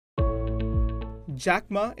Jack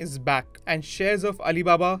Ma is back, and shares of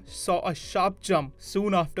Alibaba saw a sharp jump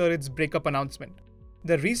soon after its breakup announcement.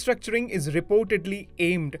 The restructuring is reportedly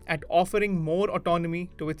aimed at offering more autonomy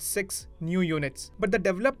to its 6 new units, but the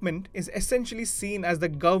development is essentially seen as the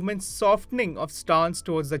government's softening of stance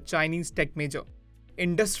towards the Chinese tech major.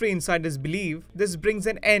 Industry insiders believe this brings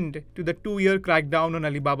an end to the 2-year crackdown on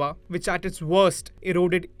Alibaba, which at its worst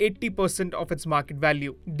eroded 80% of its market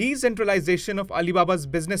value. Decentralization of Alibaba's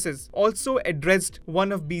businesses also addressed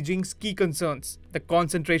one of Beijing's key concerns, the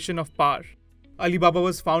concentration of power. Alibaba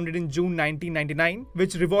was founded in June 1999,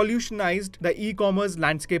 which revolutionized the e-commerce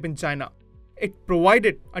landscape in China. It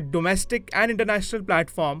provided a domestic and international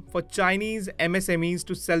platform for Chinese MSMEs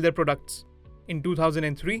to sell their products. In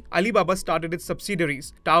 2003, Alibaba started its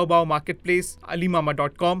subsidiaries, Taobao Marketplace,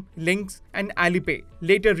 Alimama.com, Links, and Alipay,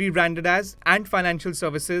 later rebranded as Ant Financial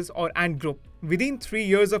Services or Ant Group. Within 3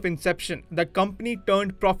 years of inception, the company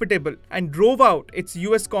turned profitable and drove out its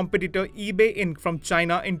US competitor eBay Inc. from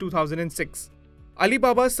China in 2006.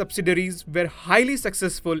 Alibaba's subsidiaries were highly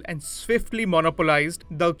successful and swiftly monopolized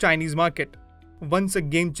the Chinese market. Once a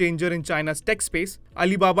game changer in China's tech space,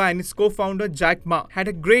 Alibaba and its co-founder Jack Ma had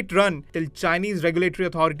a great run till Chinese regulatory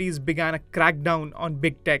authorities began a crackdown on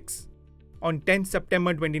big techs. On 10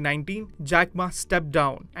 September 2019, Jack Ma stepped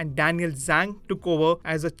down and Daniel Zhang took over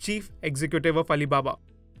as a chief executive of Alibaba.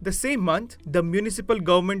 The same month, the municipal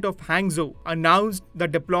government of Hangzhou announced the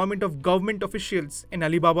deployment of government officials in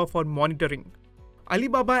Alibaba for monitoring.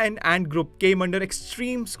 Alibaba and Ant Group came under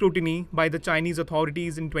extreme scrutiny by the Chinese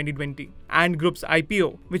authorities in 2020. Ant Group's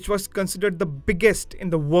IPO, which was considered the biggest in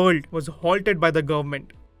the world, was halted by the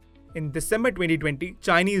government. In December 2020,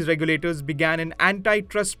 Chinese regulators began an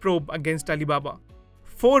antitrust probe against Alibaba.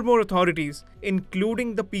 4 more authorities,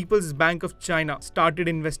 including the People's Bank of China, started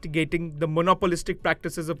investigating the monopolistic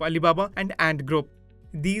practices of Alibaba and Ant Group.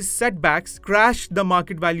 These setbacks crashed the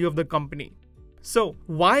market value of the company. So,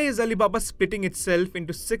 why is Alibaba splitting itself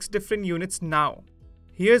into 6 different units now?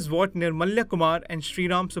 Here's what Nirmalya Kumar and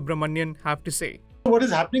Sriram Subramanian have to say. What is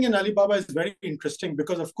happening in Alibaba is very interesting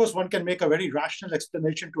because, of course, one can make a very rational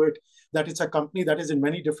explanation to it that it's a company that is in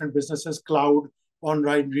many different businesses, cloud,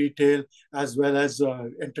 online retail, as well as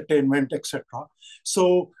entertainment, etc.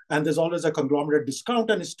 So, and there's always a conglomerate discount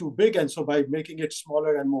and it's too big. And so by making it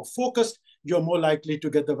smaller and more focused, you're more likely to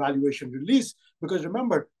get the valuation release. Because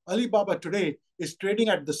remember, Alibaba today is trading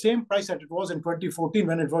at the same price that it was in 2014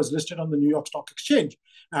 when it was listed on the New York Stock Exchange.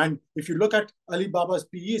 And if you look at Alibaba's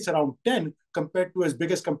PE, it's around 10 compared to its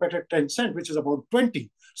biggest competitor, Tencent, which is about 20.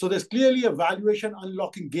 So there's clearly a valuation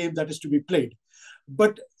unlocking game that is to be played.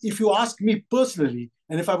 But if you ask me personally,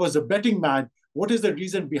 and if I was a betting man, what is the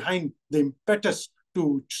reason behind the impetus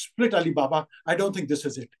to split Alibaba? I don't think this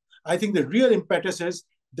is it. I think the real impetus is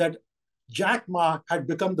that Jack Ma had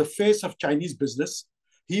become the face of Chinese business.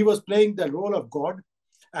 He was playing the role of God.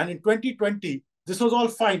 And in 2020, this was all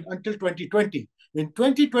fine until 2020. In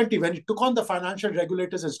 2020, when he took on the financial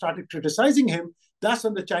regulators and started criticizing him, that's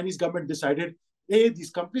when the Chinese government decided, hey,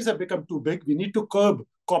 these companies have become too big. We need to curb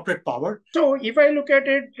corporate power. So if I look at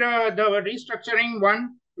it, the restructuring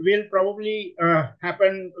one will probably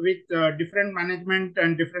happen with different management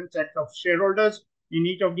and different sets of shareholders in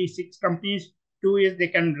each of these 6 companies. 2 is they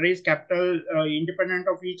can raise capital independent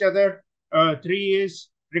of each other. 3 is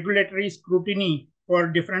regulatory scrutiny for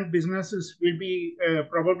different businesses will be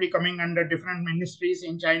probably coming under different ministries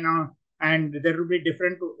in China, and there will be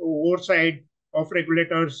different oversight of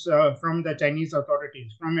regulators from the Chinese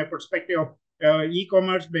authorities. From a perspective of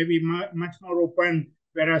e-commerce may be much more open,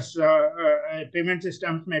 whereas payment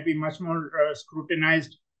systems may be much more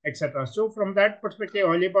scrutinized, etc. So from that perspective,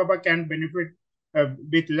 Alibaba can benefit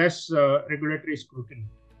with less regulatory scrutiny.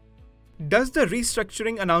 Does the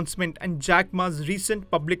restructuring announcement and Jack Ma's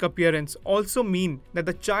recent public appearance also mean that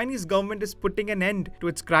the Chinese government is putting an end to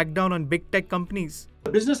its crackdown on big tech companies?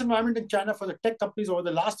 The business environment in China for the tech companies over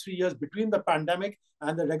the last 3 years between the pandemic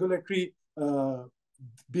and the regulatory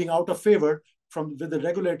being out of favor with the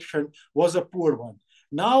regulation was a poor one.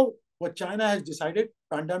 Now, what China has decided,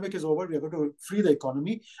 pandemic is over, we are going to free the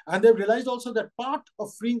economy. And they've realized also that part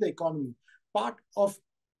of freeing the economy, part of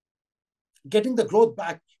getting the growth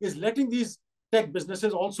back is letting these tech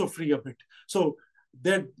businesses also free a bit. So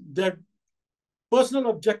their personal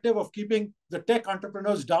objective of keeping the tech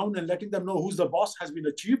entrepreneurs down and letting them know who's the boss has been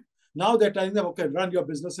achieved. Now they're telling them, okay, run your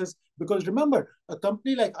businesses. Because remember, a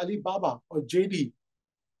company like Alibaba or JD,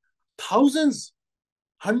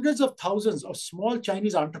 hundreds of thousands of small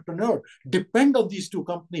Chinese entrepreneurs depend on these 2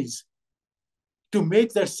 companies to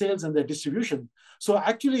make their sales and their distribution. So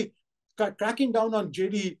actually, cracking down on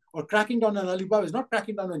JD or cracking down on Alibaba is not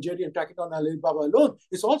cracking down on JD and cracking down on Alibaba alone.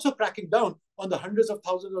 It's also cracking down on the hundreds of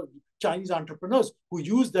thousands of Chinese entrepreneurs who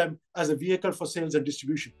use them as a vehicle for sales and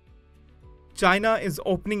distribution. China is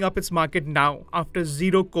opening up its market now after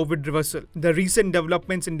zero COVID reversal. The recent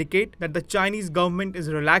developments indicate that the Chinese government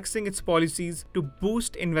is relaxing its policies to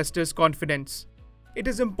boost investors' confidence. It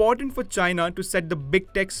is important for China to set the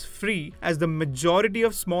big techs free, as the majority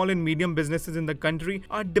of small and medium businesses in the country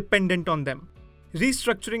are dependent on them.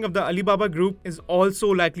 Restructuring of the Alibaba group is also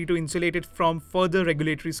likely to insulate it from further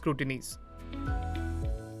regulatory scrutinies.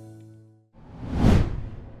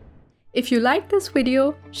 If you like this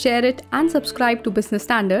video, share it and subscribe to Business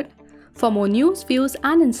Standard. For more news, views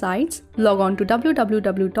and insights, log on to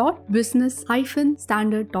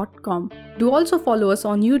www.business-standard.com. Do also follow us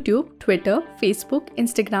on YouTube, Twitter, Facebook,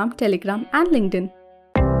 Instagram, Telegram and LinkedIn.